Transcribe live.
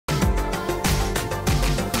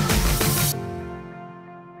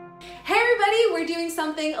we're doing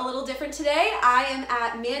something a little different today. I am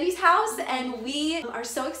at Mandi's house and we are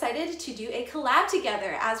so excited to do a collab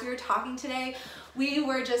together. As we were talking today, we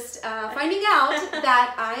were just finding out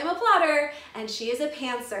that I am a plotter and she is a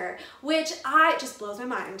pantser, which just blows my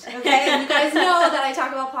mind, okay? And you guys know that I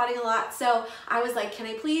talk about plotting a lot, so I was like, can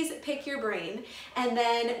I please pick your brain? And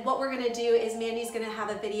then what we're gonna do is Mandi's gonna have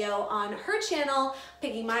a video on her channel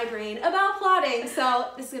picking my brain about plotting, so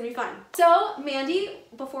this is gonna be fun. So Mandi,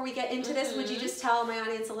 before we get into this, would you just tell my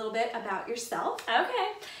audience a little bit about yourself? Okay,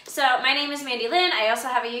 so my name is Mandi Lynn. I also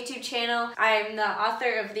have a YouTube channel. I'm the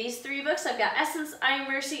author of these 3 books. I've got Essence, I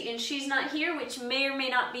Am Mercy, and She's Not Here, which may or may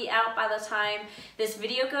not be out by the time this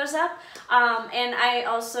video goes up. And I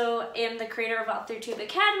also am the creator of AuthorTuber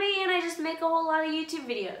Academy, and I just make a whole lot of YouTube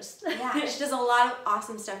videos. Yeah, she does a lot of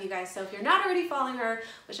awesome stuff, you guys. So if you're not already following her,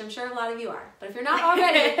 which I'm sure a lot of you are, but if you're not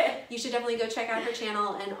already, you should definitely go check out her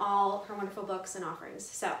channel and all her wonderful books and offerings.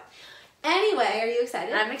 So anyway, are you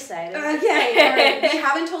excited? I'm excited. Okay, all right. We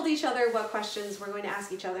haven't told each other what questions we're going to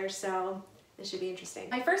ask each other, so this should be interesting.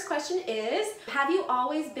 My first question is, have you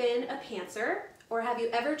always been a pantser, or have you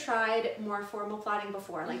ever tried more formal plotting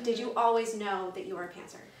before? Like, did you always know that you were a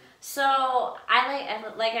pantser? So,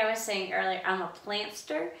 like I was saying earlier, I'm a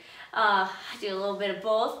plantster. I do a little bit of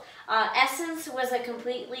both. Essence was a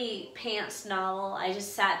completely pants novel. I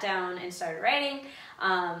just sat down and started writing.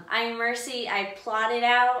 I Am Mercy, I plotted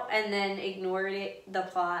out and then ignored the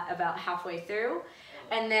plot about halfway through.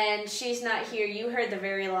 And then She's Not Here, you heard the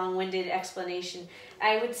very long-winded explanation.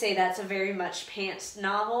 I would say that's a very much pants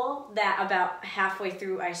novel that about halfway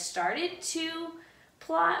through I started to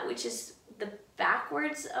plot, which is the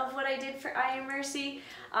backwards of what I did for I Am Mercy.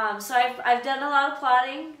 So I've done a lot of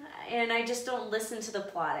plotting, and I just don't listen to the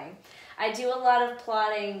plotting. I do a lot of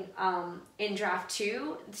plotting in draft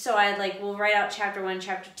 2, so we'll write out chapter 1,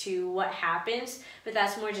 chapter 2, what happens, but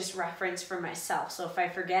that's more just reference for myself. So if I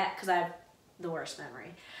forget, because I have the worst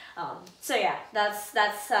memory. So yeah, that's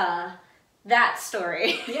that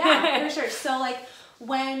story. Yeah, for sure. So like,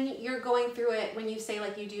 when you're going through it, when you say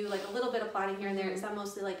like you do like a little bit of plotting here and there, is that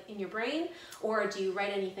mostly like in your brain, or do you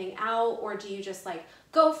write anything out, or do you just like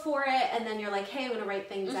go for it and then you're like, hey, I'm gonna write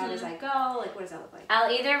things out as I go? Like, what does that look like?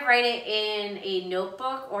 I'll either write it in a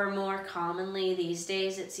notebook, or more commonly these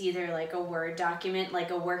days it's either like a Word document, like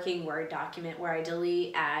a working Word document where I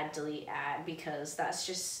delete, add, because that's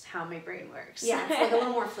just how my brain works. Yeah, it's like a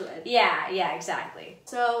little more fluid. Yeah, exactly.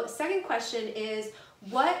 So second question is,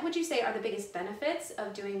 what would you say are the biggest benefits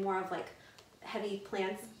of doing more of like heavy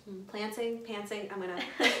pantsing? I'm gonna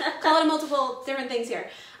call it multiple different things here.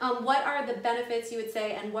 What are the benefits you would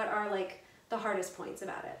say, and what are like the hardest points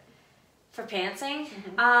about it? For pantsing?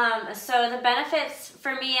 So the benefits,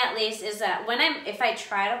 for me at least, is that if I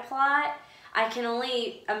try to plot, I can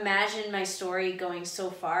only imagine my story going so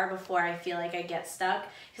far before I feel like I get stuck.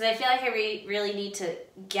 Because I feel like I really need to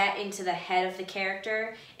get into the head of the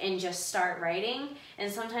character and just start writing.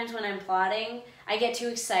 And sometimes when I'm plotting, I get too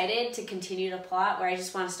excited to continue to plot where I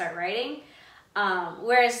just want to start writing.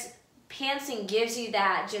 Whereas pantsing gives you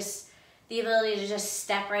that the ability to just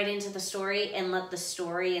step right into the story and let the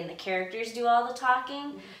story and the characters do all the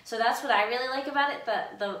talking. So that's what I really like about it.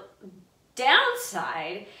 The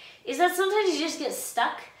downside is that sometimes you just get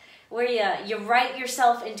stuck where you write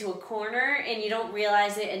yourself into a corner and you don't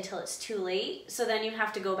realize it until it's too late. So then you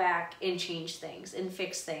have to go back and change things and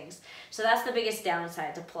fix things. So that's the biggest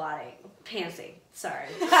downside to pantsing. Sorry.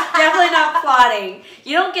 Definitely not plotting.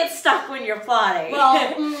 You don't get stuck when you're plotting.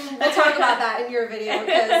 Well, we'll talk about that in your video,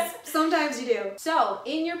 because sometimes you do. So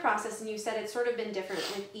in your process, and you said it's sort of been different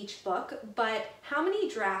with each book, but how many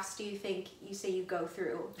drafts do you think you say you go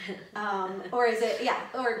through? Or is it,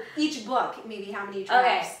 or each book, maybe how many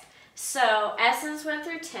drafts? Okay, so Essence went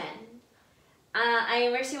through 10. I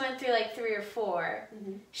Am Mercy went through like 3 or 4.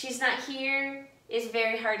 She's Not Here is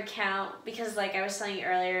very hard to count because, like I was telling you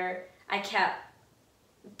earlier, I kept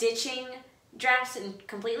ditching drafts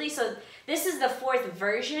completely. So this is the 4th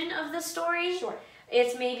version of the story. Sure.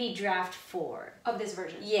 It's maybe draft 4. Of this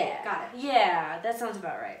version? Yeah. Got it. Yeah, that sounds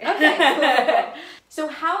about right. Okay, cool. So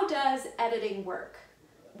how does editing work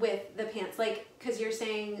with the pants? Like, because you're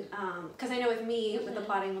saying, because I know with me, with the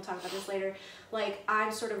plotting, we'll talk about this later, like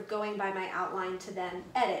I'm sort of going by my outline to then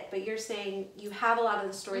edit, but you're saying you have a lot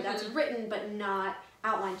of the story that's written but not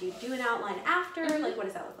outlined. Do you do an outline after? Like, what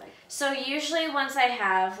does that look like? So usually once I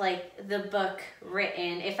have like the book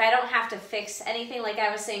written, if I don't have to fix anything, like I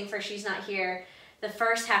was saying for She's Not Here, the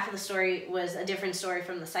first half of the story was a different story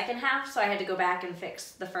from the second half, so I had to go back and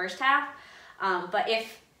fix the first half. But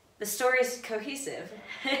if the story's cohesive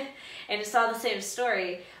and it's all the same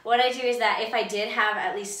story. What I do is that if I did have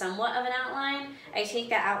at least somewhat of an outline, I take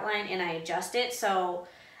that outline and I adjust it. So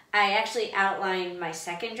I actually outline my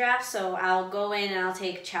second draft. So I'll go in and I'll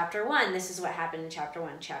take chapter 1. This is what happened in chapter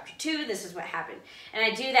 1. Chapter 2, this is what happened. And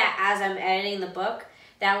I do that as I'm editing the book.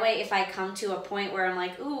 That way, if I come to a point where I'm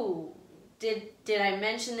like, ooh, did I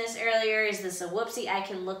mention this earlier? Is this a whoopsie? I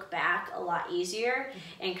can look back a lot easier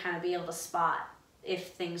and kind of be able to spot if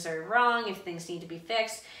things are wrong, if things need to be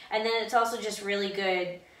fixed. And then it's also just really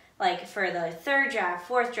good, like for the third draft,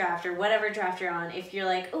 fourth draft, or whatever draft you're on, if you're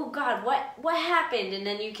like, oh God, what happened? And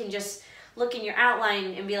then you can just look in your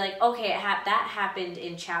outline and be like, okay, that happened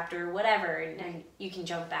in chapter whatever, and then you can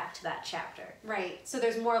jump back to that chapter. Right. So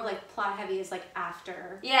there's more of like plot heavy is like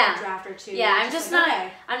after a draft or two. Yeah,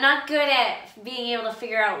 I'm not good at being able to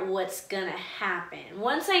figure out what's gonna happen.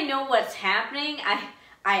 Once I know what's happening,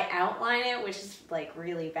 I outline it, which is like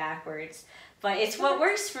really backwards. But it's what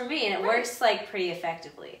works for me, and it works like pretty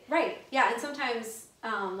effectively. Right. Yeah, and sometimes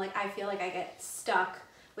like I feel like I get stuck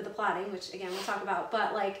with the plotting, which again we'll talk about,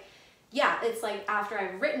 but like yeah, it's like after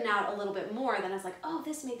I've written out a little bit more, then it's like, oh,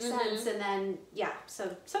 this makes sense, and then yeah,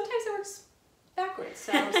 so sometimes it works backwards.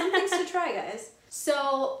 So some things to try, guys.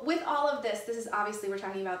 So with all of this is obviously we're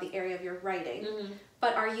talking about the area of your writing,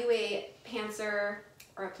 but are you a pantser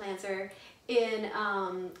or a planter in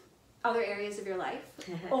other areas of your life,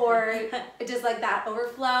 or does like that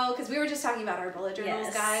overflow? Because we were just talking about our bullet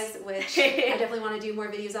journals, guys, which I definitely want to do more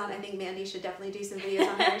videos on. I think Mandi should definitely do some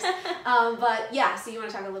videos on hers. But yeah, so you want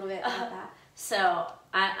to talk a little bit about that? So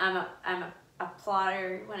I'm a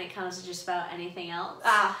plotter when it comes to just about anything else.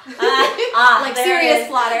 Like serious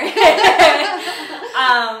plotter.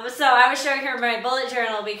 So I was showing her my bullet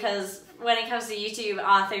journal because when it comes to YouTube,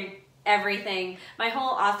 author everything, my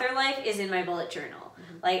whole author life is in my bullet journal.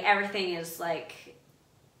 Like everything is like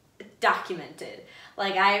documented.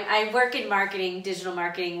 Like I work in marketing, digital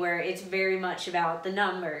marketing, where it's very much about the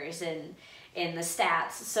numbers and the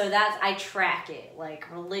stats. So I track it like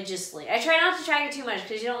religiously. I try not to track it too much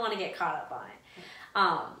because you don't want to get caught up on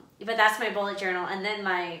it. But that's my bullet journal, and then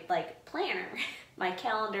my like planner, my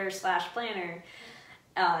calendar / planner.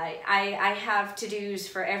 I have to-dos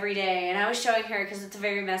for every day, and I was showing her because it's a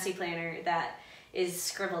very messy planner that is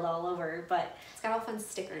scribbled all over, but it's got all fun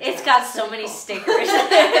stickers. It's got so many stickers.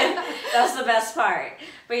 That's the best part.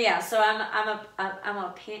 But yeah, so I'm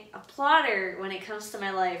a plotter when it comes to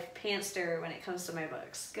my life, pantster when it comes to my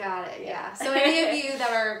books. Got it. Yeah. So any of you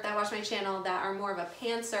that watch my channel that are more of a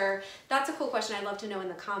pantser, that's a cool question. I'd love to know in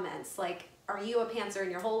the comments. Like, are you a pantser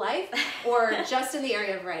in your whole life, or just in the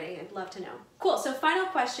area of writing? I'd love to know. Cool. So final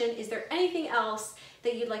question, is there anything else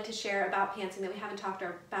that you'd like to share about pantsing that we haven't talked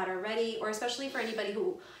about already, or especially for anybody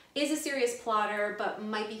who is a serious plotter but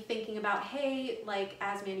might be thinking about, hey, like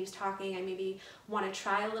as Mandi's talking, I maybe want to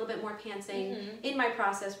try a little bit more pantsing in my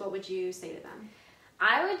process, what would you say to them?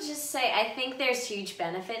 I would just say I think there's huge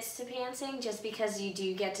benefits to pantsing just because you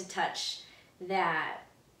do get to touch that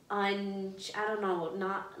I don't know,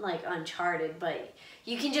 not like uncharted, but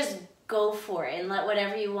you can just go for it and let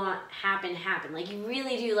whatever you want happen. Like you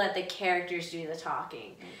really do let the characters do the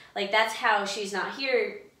talking. Like that's how She's Not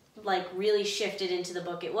Here like really shifted into the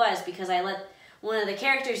book it was, because I let one of the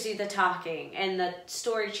characters do the talking and the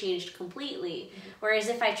story changed completely. Whereas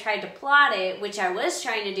if I tried to plot it, which I was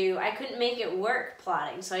trying to do, I couldn't make it work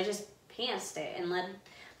plotting, so I just pantsed it and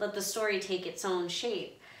let the story take its own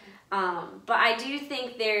shape. But I do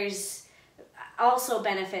think there's also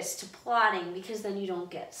benefits to plotting, because then you don't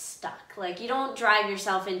get stuck. Like you don't drive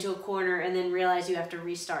yourself into a corner and then realize you have to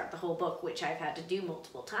restart the whole book, which I've had to do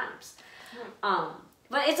multiple times.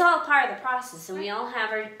 But it's all part of the process, and we all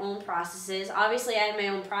have our own processes. Obviously, I have my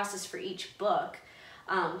own process for each book,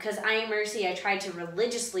 because I Am Mercy, I tried to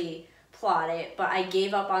religiously plot it, but I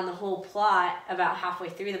gave up on the whole plot about halfway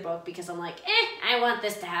through the book because I'm like, I want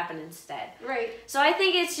this to happen instead. Right. So I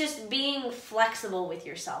think it's just being flexible with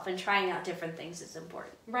yourself and trying out different things is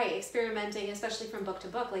important. Right, experimenting, especially from book to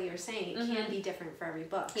book, like you were saying, it can be different for every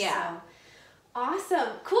book. Yeah. So. Awesome.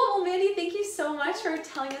 Cool. Well, Mandi, thank you so much for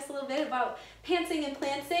telling us a little bit about pantsing and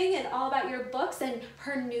plantsing and all about your books and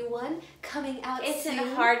her new one coming out soon. It's in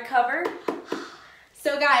hardcover.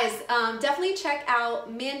 So guys, definitely check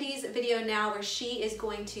out Mandi's video now where she is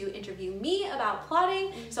going to interview me about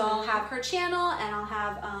plotting. So I'll have her channel and I'll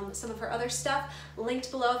have some of her other stuff linked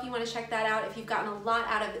below if you want to check that out. If you've gotten a lot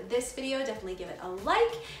out of this video, definitely give it a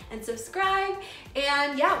like and subscribe.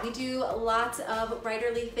 And yeah, we do lots of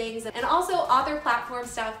writerly things and also author platform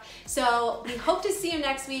stuff. So we hope to see you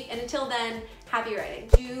next week. And until then, happy writing.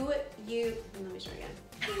 Let me show again.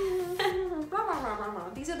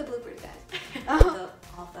 These are the bloopers, guys.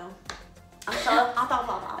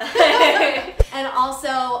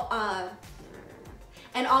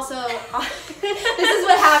 And also, this is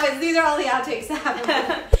what happens. These are all the outtakes that happen.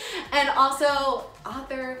 And also,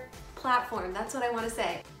 author platform. That's what I want to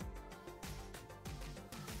say.